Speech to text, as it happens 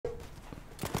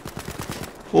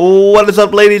What is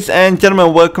up, ladies and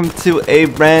gentlemen? Welcome to a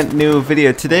brand new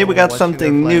video. Today we got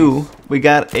something new. We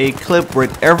got a clip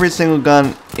with every single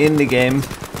gun in the game.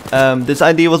 This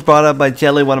idea was brought up by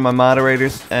Jelly, one of my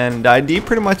moderators, and the idea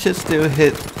pretty much is to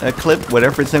hit a clip with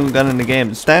every single gun in the game.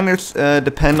 The standards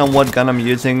depend on what gun I'm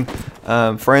using.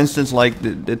 For instance, like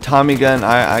the Tommy gun,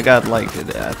 I got like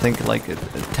I think like a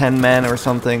 10-man or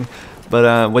something.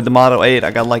 But with the Model 8,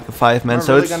 I got like a 5-man,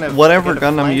 so it's whatever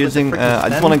gun I'm using. I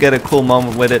just want to get a cool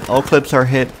moment with it. All clips are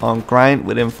hit on grind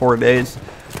within 4 days.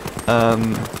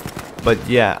 But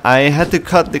yeah, I had to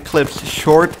cut the clips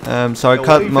short, so I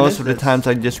cut most of the times.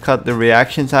 I just cut the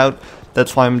reactions out.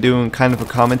 That's why I'm doing kind of a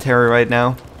commentary right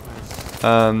now.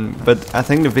 But I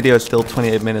think the video is still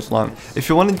 28 minutes long. If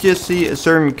you want to just see a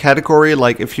certain category,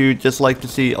 like if you just like to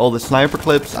see all the sniper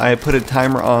clips, I put a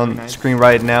timer on screen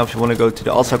right now. If you want to go to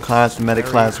the also class, the medic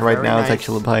class, right now it's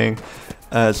actually playing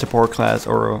support class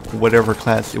or whatever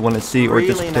class you want to see, or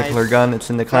this particular gun,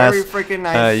 it's in the class.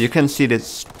 You can see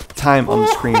this time on the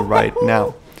screen right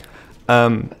now.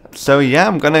 So yeah,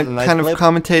 I'm gonna kind of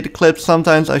commentate the clips.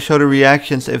 Sometimes I show the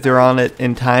reactions if they're on it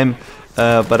in time.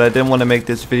 But I didn't want to make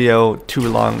this video too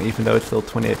long, even though it's still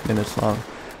 28 minutes long.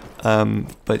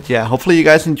 But yeah, hopefully you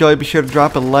guys enjoy. Be sure to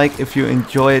drop a like if you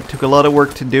enjoy it. Took a lot of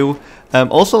work to do.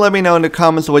 Also let me know in the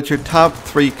comments what your top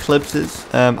 3 clips is.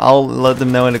 I'll let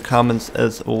them know in the comments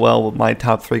as well what my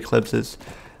top 3 clips is.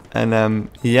 And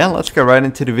yeah, let's get right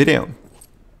into the video.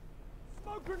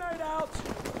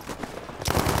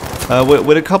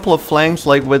 With a couple of flanks,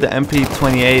 like with the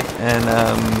MP28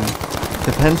 and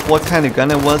depends what kind of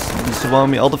gun it was.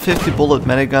 All the 50 bullet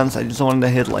medic guns, I just wanted to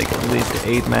hit like at least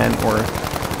an 8-man or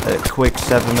a quick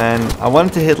 7-man. I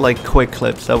wanted to hit like quick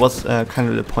clips. That was kind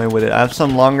of the point with it. I have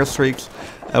some longer streaks.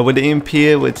 With the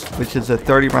EMP, which is a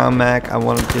 30-round mag, I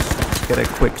want to just get a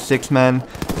quick 6-man.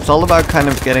 It's all about kind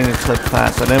of getting a clip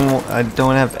fast. I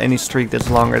don't have any streak that's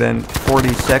longer than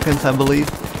 40 seconds, I believe.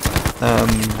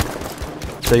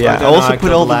 So yeah, I also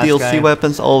put all the DLC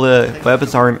weapons. All the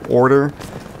weapons are in order.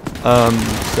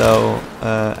 So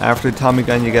after Tommy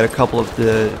gun, you get a couple of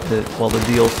the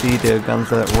DLC, the guns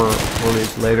that were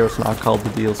released later. It's not called the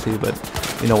DLC, but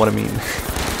you know what I mean.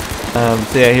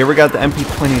 So yeah, here we got the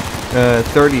MP20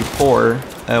 34,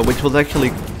 which was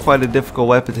actually quite a difficult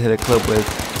weapon to hit a clip with.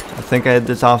 I think I had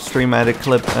this off stream. I had a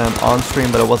clip on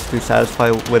stream, but I wasn't too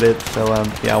satisfied with it. So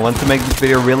yeah, I wanted to make this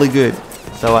video really good,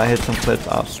 so I hit some clips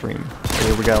off stream. So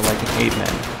here we got like an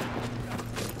 8-man.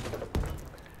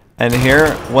 And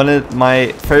here, one of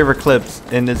my favorite clips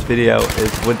in this video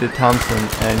is with the Thompson,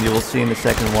 and you will see in a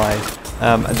second why.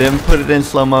 I didn't put it in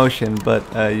slow motion, but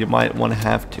you might want to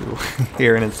have to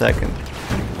here in a second.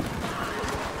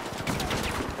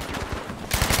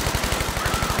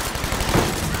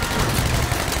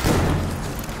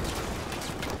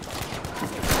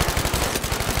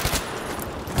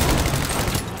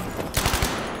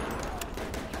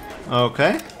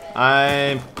 Okay,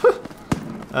 I'm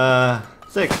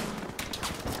 6.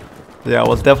 Yeah, it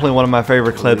was definitely one of my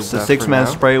favorite clips. The 6-man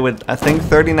spray with, I think,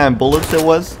 39 bullets it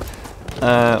was.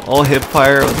 All hip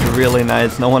fire. It was really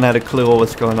nice. No one had a clue what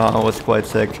was going on. It was quite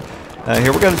sick.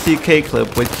 Here we got a ZK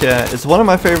clip, which is one of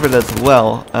my favorite as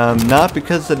well. Not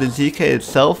because of the ZK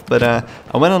itself, but I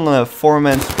went on a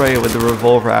 4-man spray with the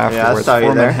revolver afterwards. Yeah,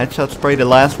 4-man headshot spray. The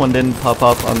last one didn't pop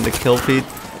up on the kill feed.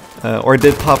 Or it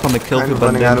did pop on the kill feed,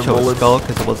 but didn't show a skull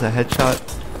because it was a headshot.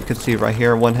 You can see right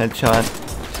here, 1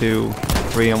 headshot, 2,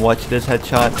 3, and watch this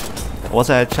headshot. It was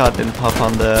a headshot, didn't pop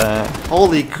on the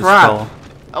holy crap!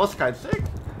 That was kind of sick.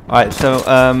 Alright, so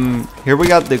here we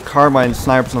got the carbine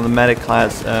snipers on the medic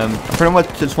class. I pretty much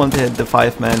just want to hit the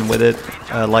 5-man with it,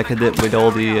 like I did with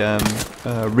all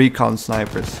the recon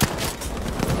snipers.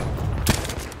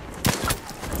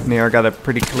 And here I got a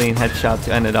pretty clean headshot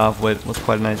to end it off with. It was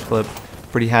quite a nice clip.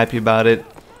 Pretty happy about it.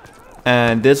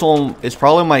 And this one is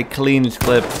probably my cleanest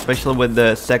clip, especially with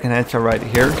the second headshot right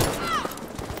here.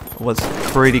 It was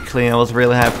pretty clean. I was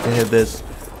really happy to hit this.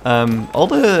 All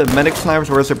the medic snipers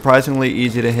were surprisingly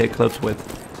easy to hit clips with.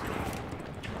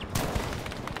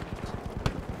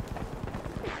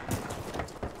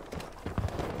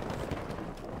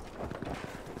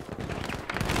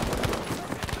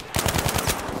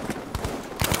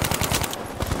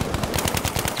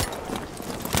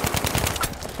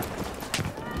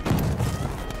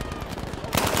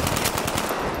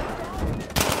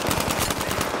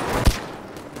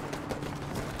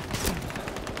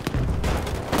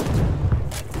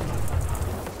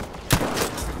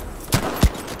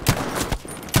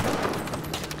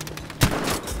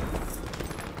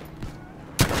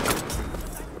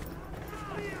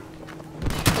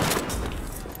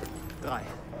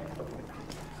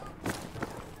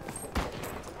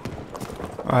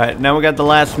 Alright, now we got the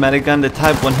last medic gun, the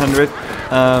Type 100.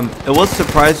 It was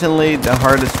surprisingly the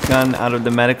hardest gun out of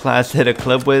the medic class to hit a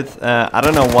clip with. I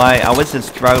don't know why, I was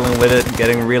just struggling with it,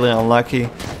 getting really unlucky.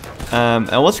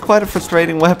 It was quite a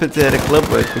frustrating weapon to hit a clip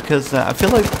with because I feel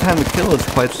like the time to kill is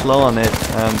quite slow on it,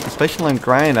 especially on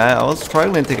grind. I was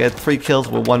struggling to get 3 kills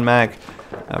with 1 mag.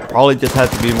 I probably just had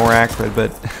to be more accurate,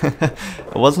 but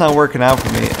it was not working out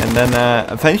for me. And then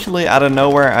eventually, out of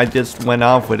nowhere, I just went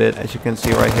off with it, as you can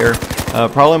see right here.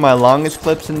 Probably my longest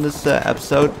clips in this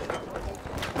episode.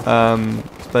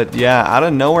 But yeah, out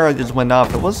of nowhere, I just went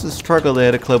off. It was a struggle to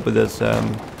hit a clip with this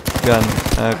gun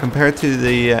compared to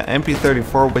the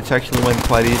MP34, which actually went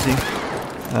quite easy.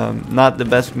 Not the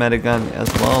best meta gun as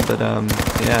well, but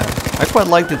yeah, I quite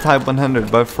like the Type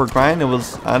 100, but for grind, it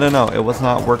was, I don't know, it was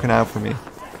not working out for me.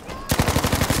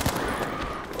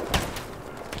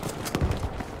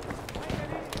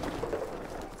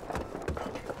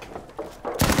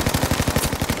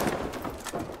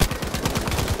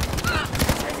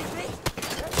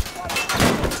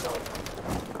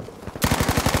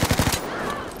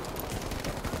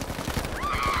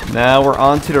 Now we're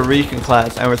on to the Recon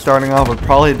class, and we're starting off with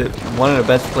probably one of the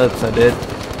best clips I did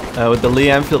with the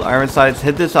Lee Enfield Iron Sights.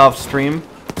 Hit this off stream.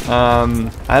 I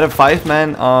had a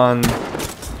 5-man on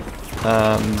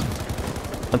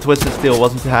Twisted Steel,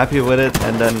 wasn't too happy with it,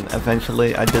 and then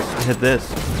eventually I just hit this.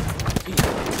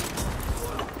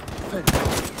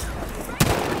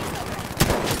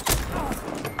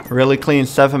 Really clean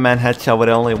 7-man headshot with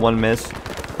only 1 miss.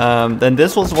 Then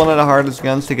this was one of the hardest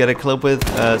guns to get a clip with,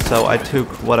 so I took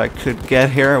what I could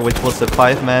get here, which was the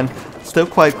 5-man. Still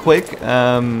quite quick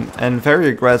and very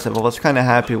aggressive. I was kind of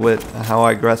happy with how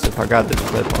aggressive I got this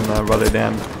clip on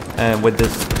Rotterdam, and with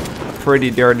this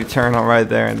pretty dirty turn on right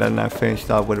there, and then I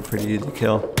finished off with a pretty easy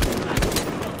kill.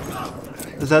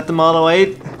 Is that the Model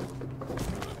 8?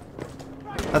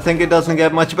 I think it doesn't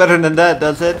get much better than that,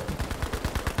 does it?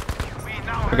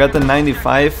 I got the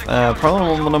 95, probably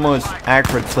one of the most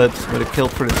accurate clips with a kill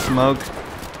for the smoke.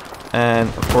 And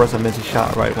of course I miss a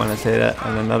shot right when I say that,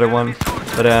 and another one.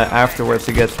 But afterwards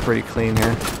it gets pretty clean here,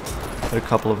 with a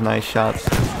couple of nice shots.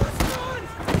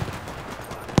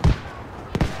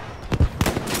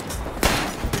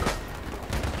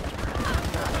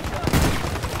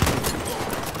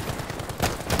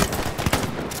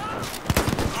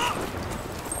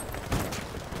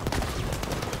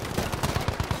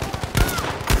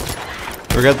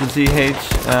 We got the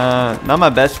ZH, not my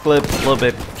best clip, a little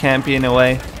bit campy in a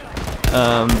way,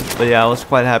 but yeah, I was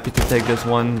quite happy to take this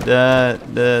one.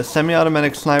 The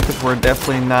semi-automatic snipers were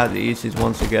definitely not the easiest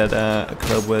ones to get a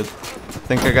clip with. I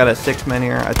think I got a 6-man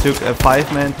here. I took a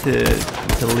 5-man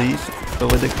to least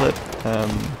with the clip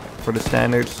for the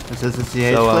standards. Is this a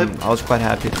ZH clip? I was quite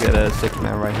happy to get a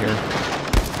 6-man right here.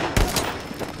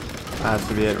 That has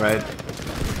to be it, right?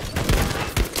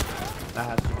 That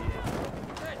has to be it.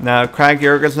 Now, Craig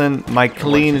Jurgensen, my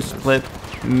cleanest clip,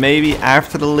 maybe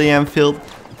after the Lee Enfield,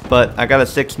 but I got a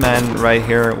 6-man right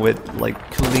here with like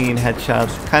clean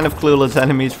headshots. Kind of clueless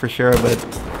enemies for sure, but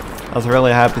I was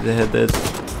really happy to hit this.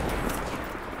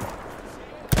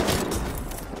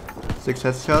 6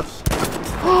 headshots.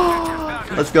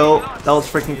 Let's go. That was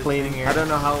freaking clean here. I don't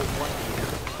know how.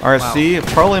 RC,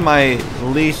 wow. Probably my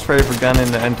least favorite gun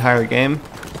in the entire game,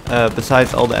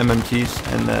 besides all the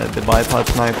MMGs and the bipod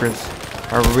snipers.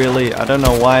 I don't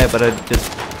know why, but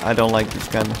I don't like this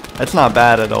gun. It's not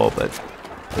bad at all, but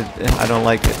I don't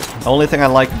like it. The only thing I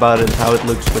like about it is how it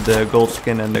looks with the gold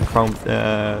skin and the chrome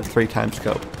 3x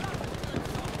scope.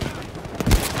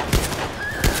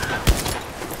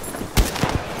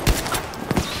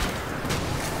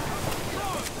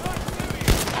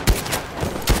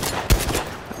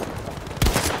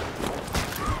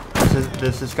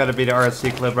 This has got to be the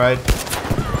RSC clip, right?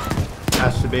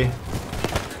 Has to be.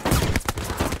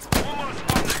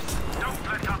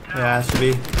 Yeah, has to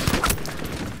be.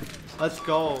 Let's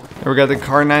go. We got the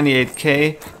Car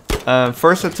 98K.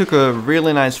 First I took a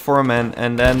really nice 4-man,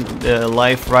 and then the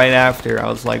life right after. I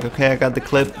was like, okay, I got the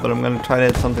clip, but I'm gonna try to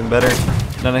hit something better.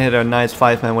 Then I hit a nice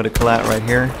 5-man with a collat right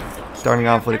here. Starting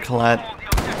off with a collat.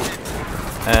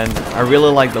 And I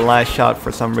really like the last shot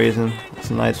for some reason. It's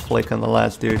a nice flick on the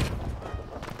last dude.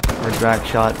 Or drag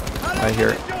shot right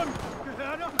here.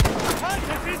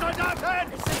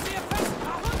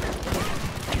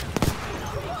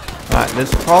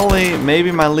 This is probably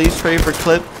maybe my least favorite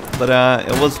clip, but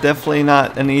it was definitely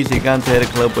not an easy gun to hit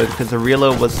a clip with because the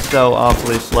reload was so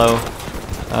awfully slow.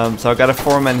 So I got a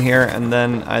 4-man here, and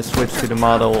then I switched to the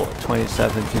Model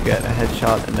 27 to get a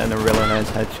headshot, and then a really nice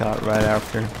headshot right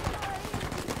after.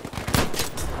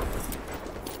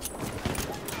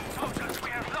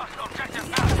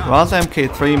 Raza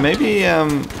MK3, maybe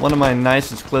one of my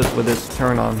nicest clips with this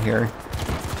turn on here.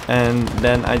 And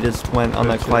then I just went on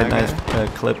a quite nice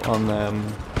clip on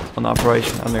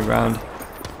Operation Underground.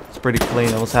 It's pretty clean.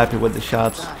 I was happy with the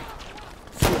shots.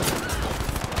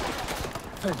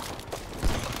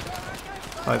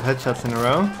 5 headshots in a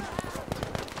row.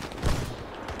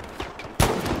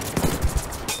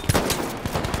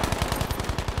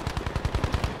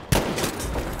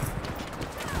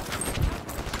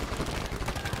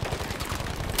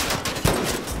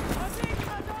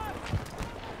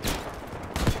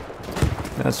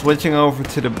 Now switching over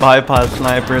to the bypass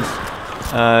snipers,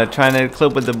 trying to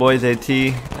clip with the boys AT,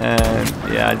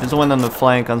 and yeah, I just went on the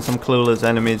flank on some clueless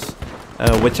enemies,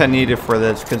 which I needed for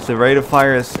this because the rate of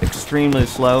fire is extremely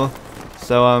slow.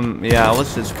 So yeah, I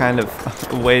was just kind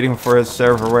of waiting for a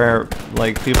server where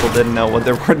like people didn't know what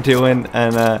they were doing,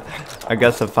 and I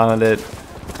guess I found it.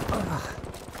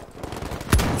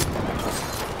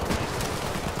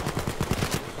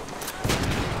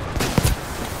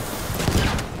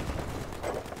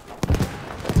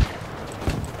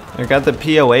 I got the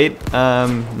P08,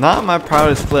 not my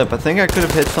proudest clip. I think I could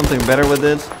have hit something better with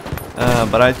this,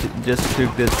 but I just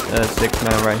took this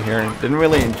 6-man right here. Didn't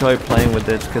really enjoy playing with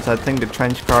this because I think the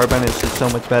trench carbine is just so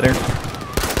much better.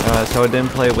 So I didn't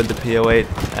play with the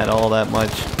P08 at all that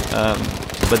much,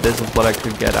 but this is what I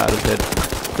could get out of it.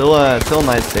 Still a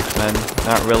nice 6-man,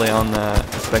 not really on a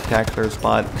spectacular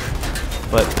spot,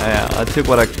 but I took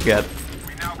what I could get.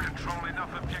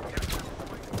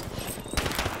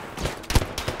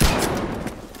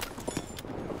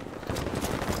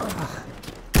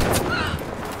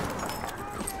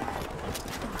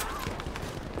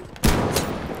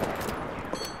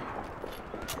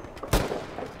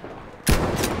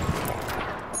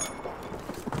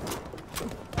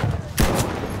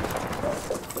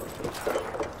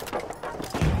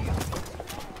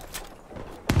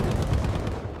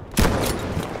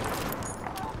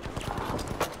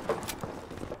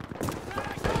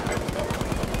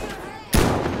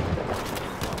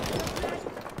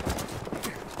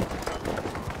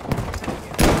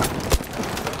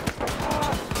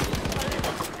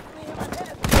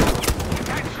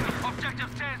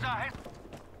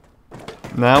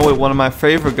 Now with one of my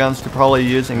favorite guns to probably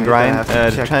use in grind,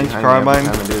 the trench carbine.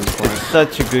 It's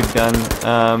such a good gun.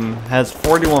 Has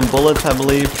 41 bullets, I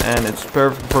believe, and it's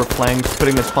perfect for flanks,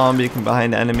 putting a spawn beacon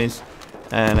behind enemies.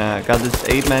 And got this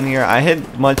 8-man here. I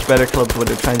hit much better clips with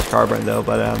the trench carbine though,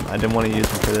 but I didn't want to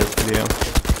use it for this video.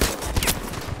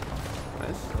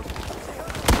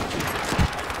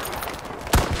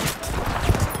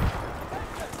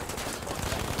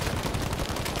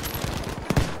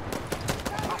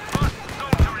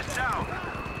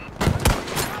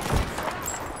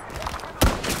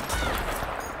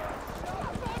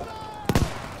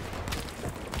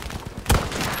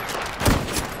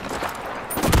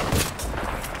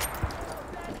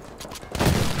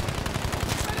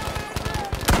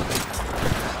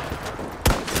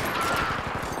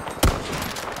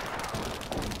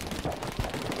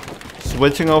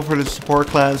 Switching over to the support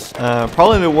class,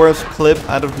 probably the worst clip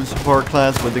out of the support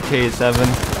class with the K7.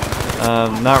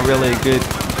 Not really a good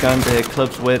gun to hit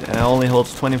clips with, and it only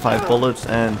holds 25 bullets,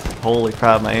 and holy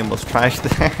crap, my aim was trash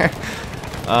there.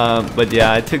 But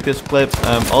yeah, I took this clip.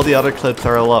 All the other clips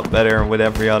are a lot better with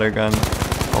every other gun.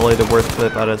 Only the worst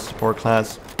clip out of the support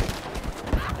class.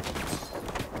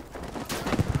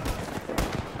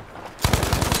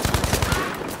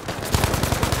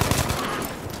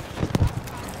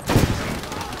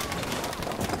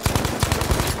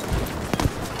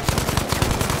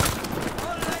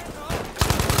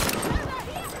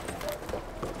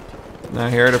 Now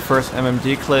here are the first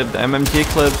MMG clip. The MMG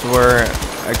clips were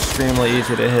extremely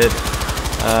easy to hit.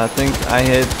 I think I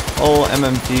hit all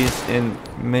MMGs in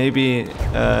maybe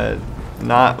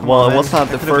not, well, it was not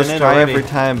the first try every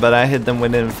time, but I hit them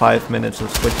within 5 minutes of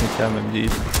switching to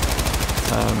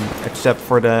MMGs. Except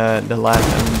for the last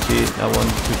MMG, that one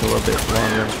took a little bit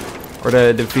longer. Or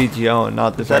the VGO,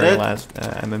 not the very last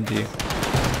MMG.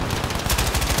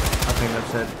 I think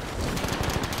that's it.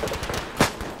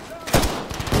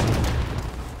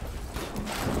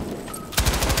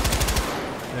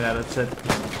 Yeah, that's it.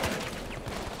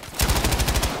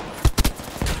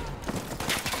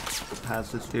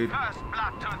 Pass this dude.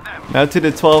 Now to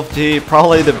the 12G,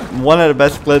 probably one of the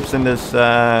best clips in this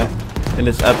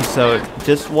episode.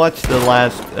 Just watch the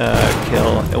last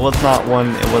kill. It was not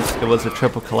one. It was a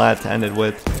triple collat to end it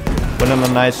with. Went on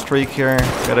a nice streak here.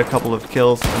 Got a couple of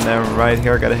kills, and then right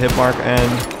here got a hit mark,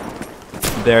 and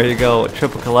there you go,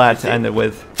 triple collat to end it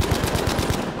with.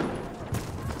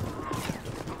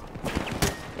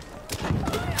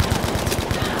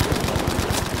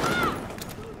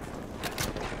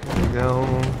 go.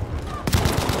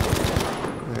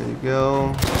 There you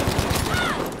go.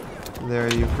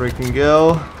 There you freaking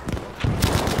go.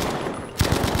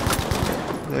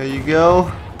 There you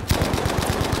go.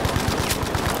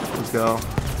 Let's go.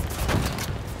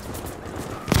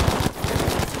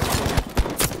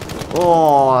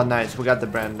 Oh, nice. We got the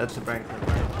brand. That's the brand.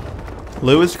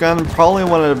 Lewis gun, probably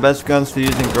one of the best guns to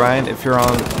use in grind if you're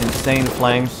on insane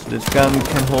flanks. This gun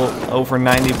can hold over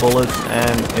 90 bullets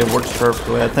and it works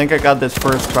perfectly. I think I got this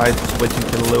first try switching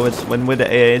to the Lewis, went with the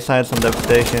AA sights on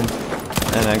devastation,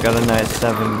 and I got a nice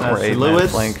 7 or 8 man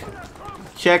flank.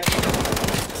 Check.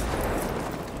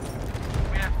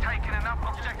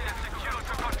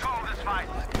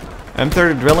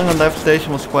 M30 drilling on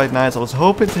devastation was quite nice. I was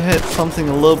hoping to hit something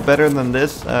a little better than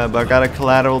this, but I got a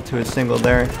collateral to a single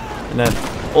there, and then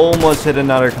almost hit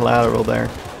another collateral there.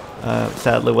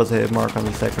 Sadly was a hit mark on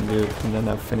the second dude, and then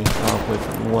I finished off with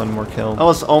one more kill. I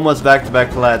was almost back-to-back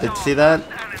collat. Did you see that?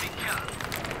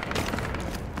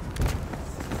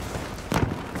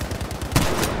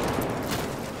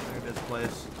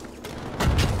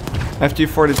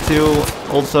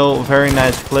 FG42, also very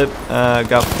nice clip.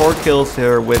 Got 4 kills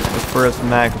here with the first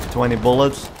mag of 20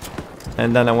 bullets,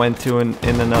 and then I went to in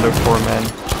another 4 man.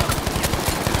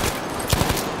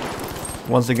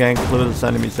 Once again, clueless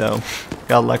enemy, so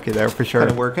got lucky there for sure.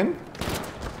 Kinda working.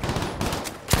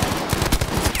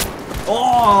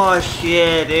 Oh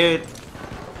shit, dude!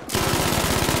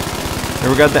 Here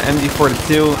we got the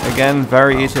MG42 again.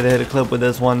 Very easy to hit a clip with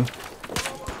this one.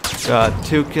 Got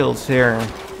 2 kills here.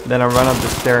 Then I run up the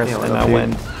stairs and I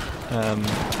went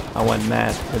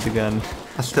mad with the gun.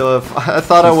 I still have. I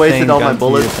thought I wasted all my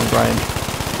bullets. Brian.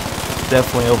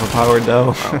 Definitely overpowered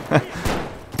though.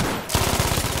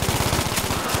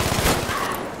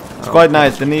 It's quite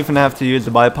nice. Didn't even have to use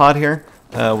the bipod here,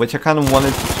 which I kind of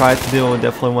wanted to try to do. I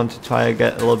definitely want to try to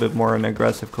get a little bit more an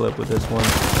aggressive clip with this one,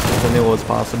 because I knew it was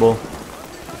possible.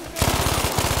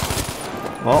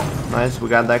 Well, nice. We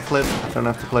got that clip. I don't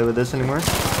have to play with this anymore.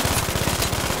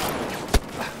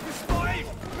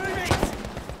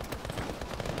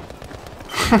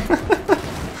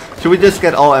 Should we just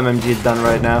get all MMGs done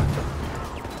right now?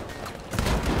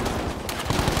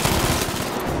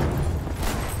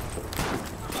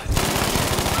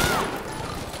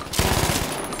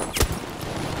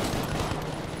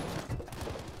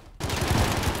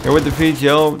 Here with the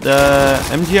VGO, the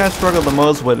MG I struggled the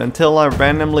most with until I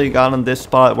randomly got on this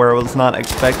spot where I was not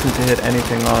expecting to hit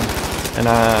anything on, and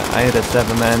I hit a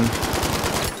 7 man.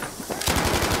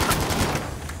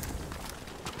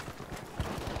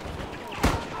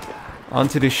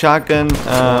 Onto the shotgun,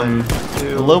 a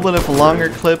little bit of a longer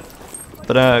clip,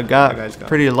 but I got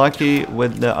pretty lucky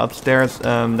with the upstairs.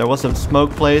 There was a smoke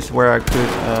place where I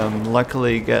could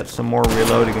luckily get some more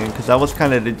reloading in, because that was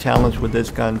kind of the challenge with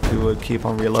this gun, to keep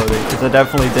on reloading, because I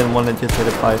definitely didn't want to just hit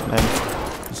a 5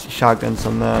 man. Shotguns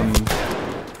on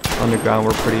the ground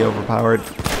were pretty overpowered.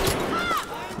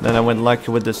 Then I went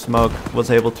lucky with the smoke, was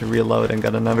able to reload and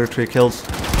got another 3 kills.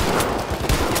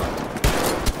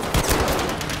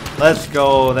 Let's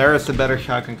go. There is a better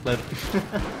shotgun clip.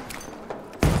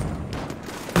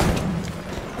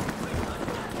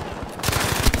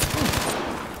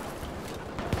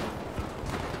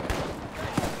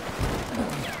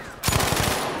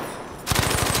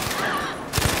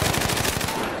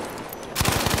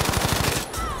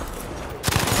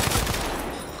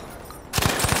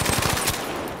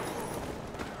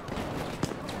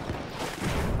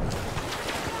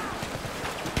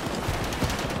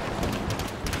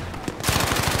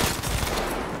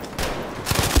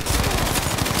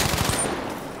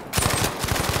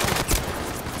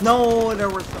 No, there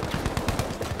were some.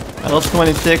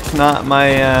 L26, not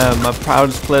my my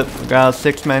proudest clip. Got a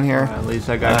 6 man here. At least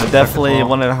I got definitely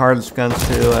one of the hardest guns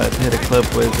to hit a clip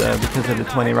with, because of the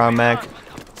 20 round mag.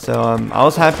 So I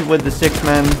was happy with the 6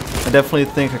 man. I definitely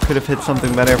think I could have hit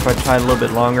something better if I tried a little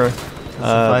bit longer.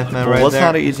 But right was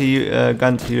not an easy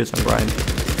gun to use on grind.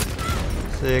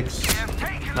 6,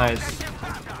 nice.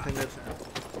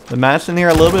 The match in here,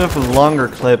 a little bit of a longer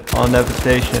clip on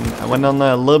devastation. I went on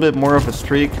a little bit more of a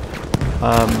streak.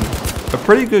 A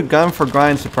pretty good gun for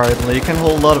grind, surprisingly. You can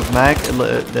hold a lot of mag.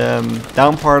 The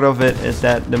down part of it is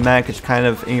that the mag is kind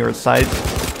of in your sights.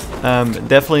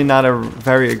 Definitely not a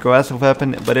very aggressive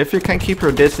weapon, but if you can keep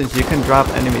your distance, you can drop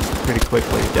enemies pretty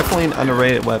quickly. Definitely an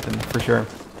underrated weapon, for sure.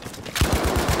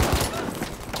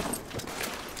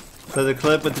 So the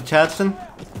clip with the Chatson?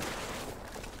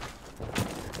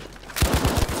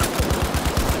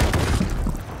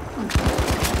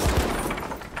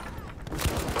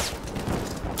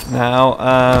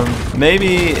 Now,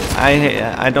 maybe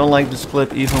I don't like this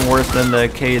clip even worse than the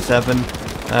K7.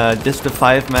 just the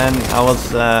 5-man,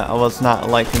 I was not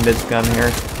liking this gun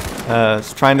here. I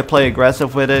was trying to play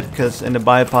aggressive with it because in the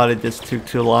bipod it just took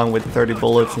too long with 30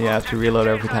 bullets and you have to reload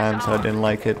every time, so I didn't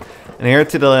like it. And here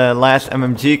to the last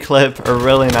MMG clip, a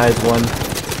really nice one.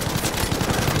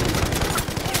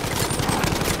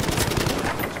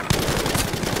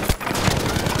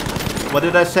 What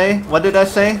did I say? What did I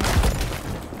say?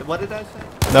 What did I say?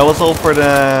 That was all for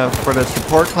the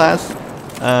support class.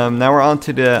 Now we're on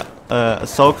to the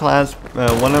assault class.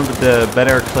 One of the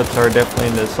better clips are definitely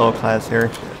in the assault class here.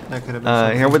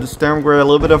 Here with the Sturmgewehr, a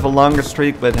little bit of a longer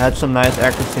streak, but had some nice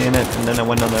accuracy in it, and then I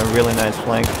went on a really nice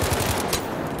flank.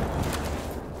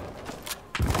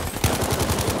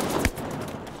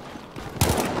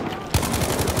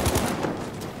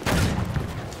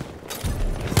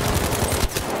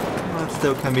 That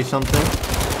still can be something.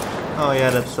 Oh yeah,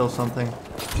 that's still something.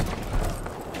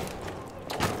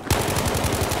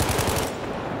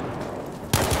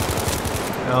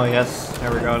 Oh yes,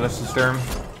 there we go, that's the Sturm.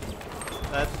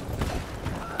 That's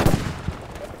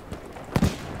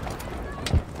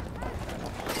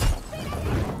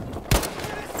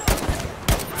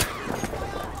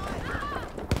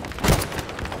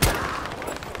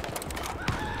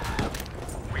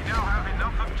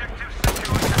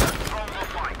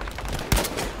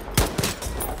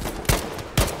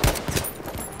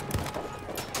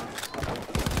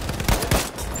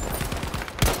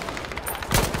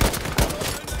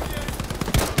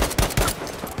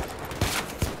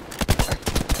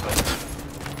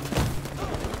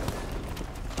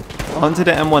onto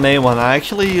the M1A1. I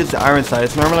actually used the iron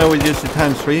sights. Normally I would use the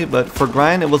 ×3, but for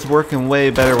grind it was working way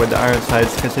better with the iron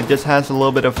sights because it just has a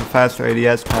little bit of a faster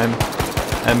ADS time.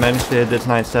 I managed to hit this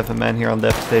nice 7-man here on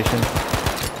Devastation.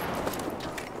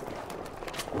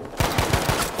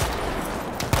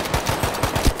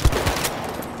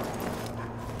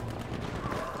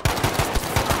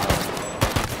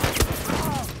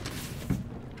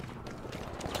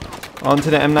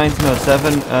 Onto the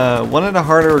M1907, one of the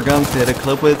harder guns to hit a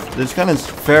clip with. This gun is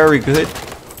very good,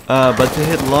 but to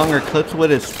hit longer clips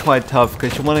with it's quite tough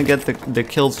because you want to get the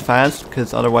kills fast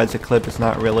because otherwise the clip is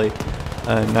not really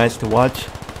nice to watch.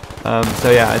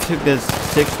 So yeah, I took this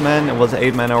 6-man, it was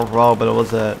 8-man overall, but it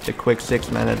was a quick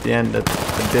 6-man at the end that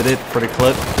did it for the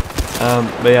clip.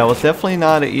 But yeah, it was definitely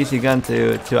not an easy gun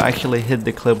to actually hit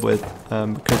the clip with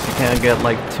because you can't get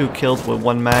like 2 kills with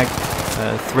 1 mag.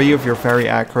 3 if you're very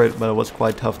accurate, but it was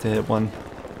quite tough to hit one.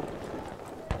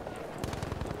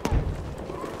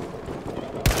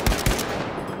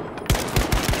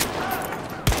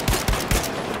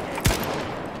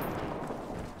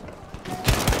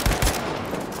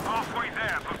 Halfway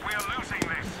there, but we are losing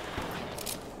this.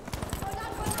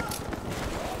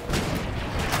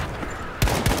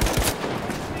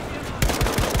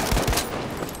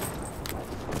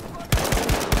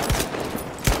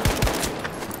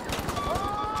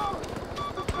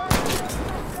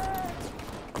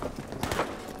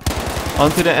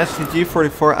 Onto the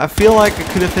STG-44, I feel like I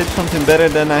could have hit something better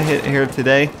than I hit here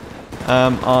today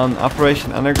on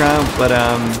Operation Underground, but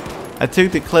I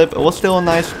took the clip. It was still a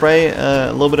nice spray,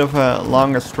 a little bit of a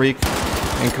longer streak,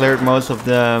 and cleared most of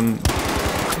the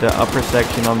upper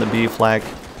section on the B flag.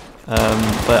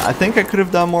 But I think I could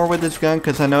have done more with this gun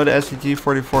because I know the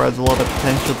STG-44 has a lot of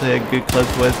potential to hit good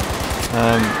clips with.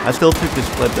 I still took this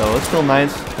clip though, it's still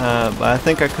nice, but I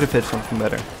think I could have hit something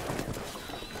better.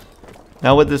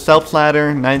 Now with the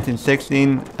Self-Ladder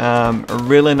 1916, a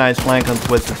really nice flank on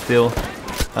Twisted Steel.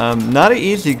 Not an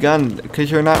easy gun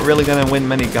because you're not really going to win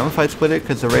many gunfights with it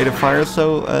because the rate of fire is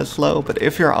so slow. But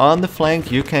if you're on the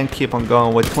flank, you can keep on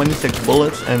going with 26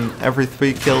 bullets and every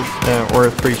 3 kills or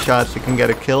 3 shots you can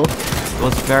get a kill. It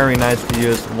was very nice to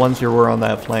use once you were on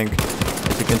that flank,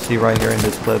 as you can see right here in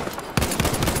this clip.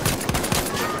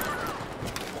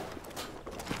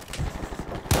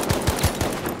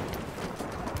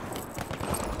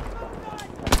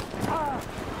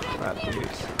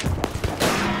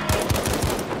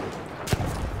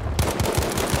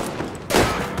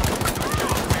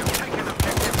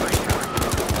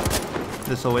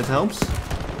 This always helps.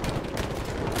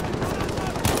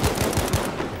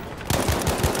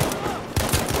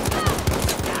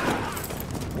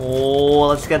 Oh,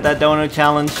 let's get that donut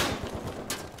challenge.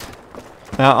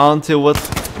 Now on to what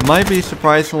might be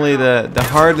surprisingly the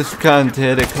hardest gun to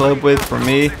hit a clip with for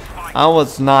me. I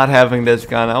was not having this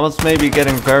gun. I was maybe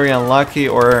getting very unlucky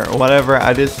or whatever.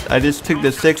 I just took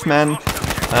the 6-man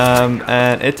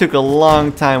and it took a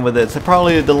long time with it. So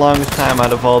probably the longest time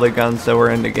out of all the guns that were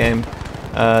in the game.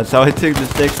 So I took the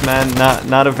 6-man,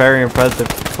 not a very impressive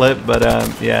clip, but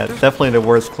yeah, definitely the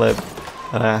worst clip.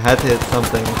 I had to hit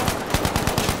something.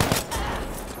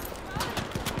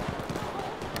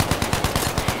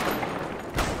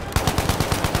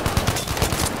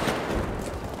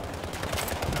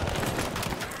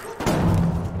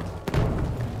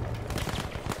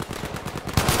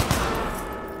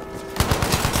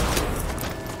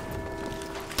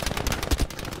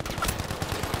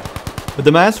 With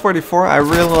the Mass 44, I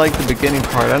really like the beginning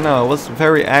part. I don't know, it was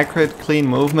very accurate, clean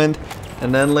movement.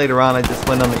 And then later on, I just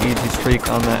went on the easy streak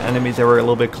on the enemies that were a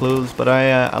little bit clues. But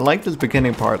I like this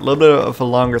beginning part, a little bit of a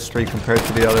longer streak compared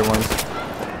to the other ones.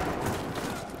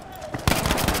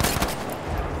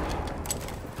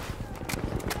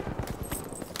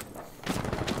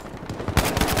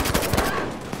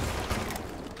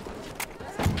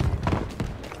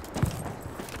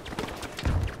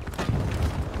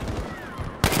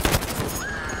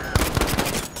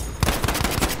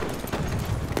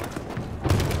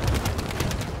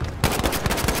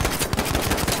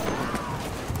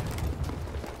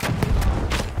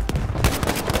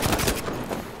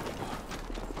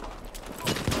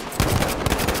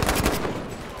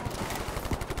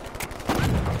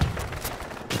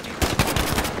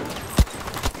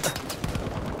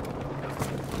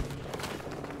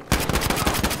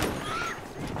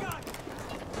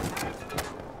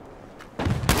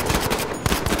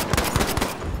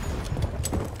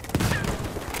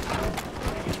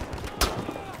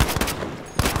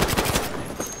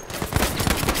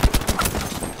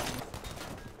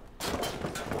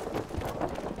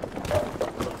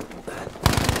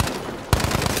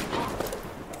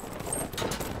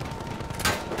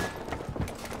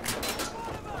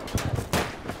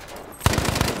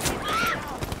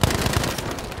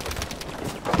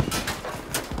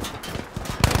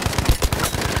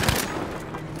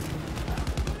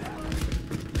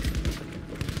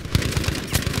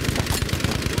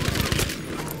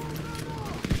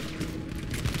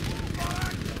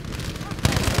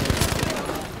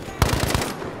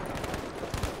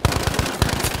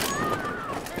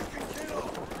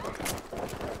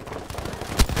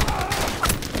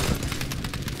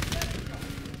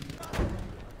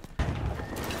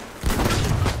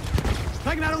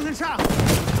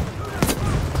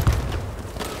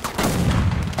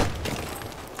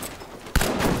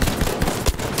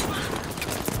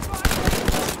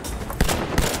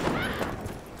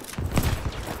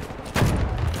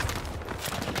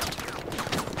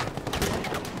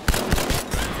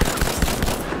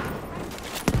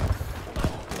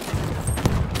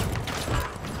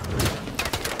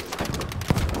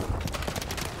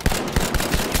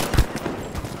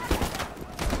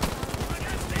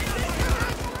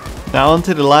 Now on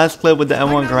to the last clip with the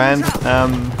M1 Grand.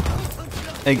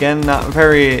 Again, not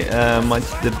very much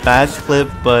the best clip,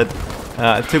 but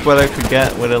I took what I could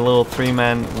get with a little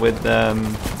 3-man with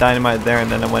dynamite there, and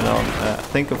then I went on I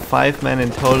think a 5-man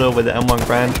in total with the M1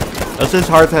 Grand. It's just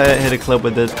hard to hit a clip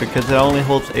with this because it only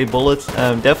holds 8 bullets.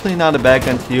 Definitely not a bad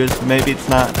gun to use. Maybe it's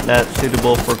not that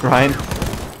suitable for grind.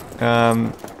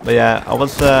 But yeah, I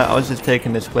was just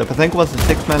taking this clip. I think it was a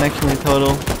 6-man actually in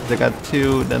total. I got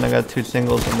 2, then I got 2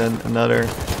 singles, and then another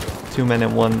 2-man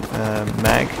and 1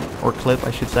 mag, or clip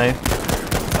I should say.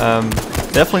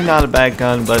 Definitely not a bad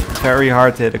gun, but very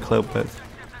hard to hit a clip with.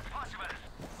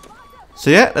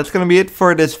 So yeah, that's gonna be it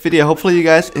for this video. Hopefully you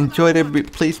guys enjoyed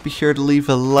it. Please be sure to leave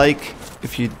a like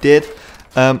if you did.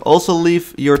 Also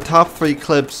leave your top 3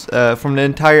 clips from the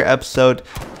entire episode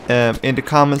in the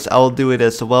comments. I will do it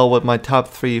as well, what my top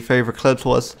 3 favorite clips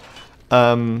was.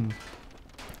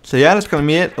 So yeah, that's gonna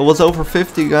be it. It was over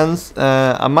 50 guns.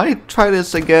 I might try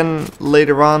this again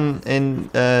later on in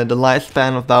the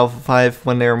lifespan of Battlefield 5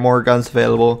 when there are more guns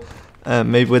available.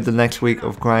 Maybe with the next week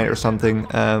of grind or something.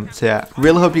 So yeah,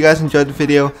 really hope you guys enjoyed the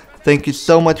video. Thank you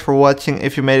so much for watching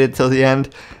if you made it till the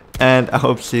end. And I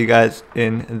hope to see you guys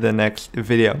in the next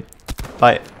video.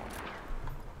 Bye.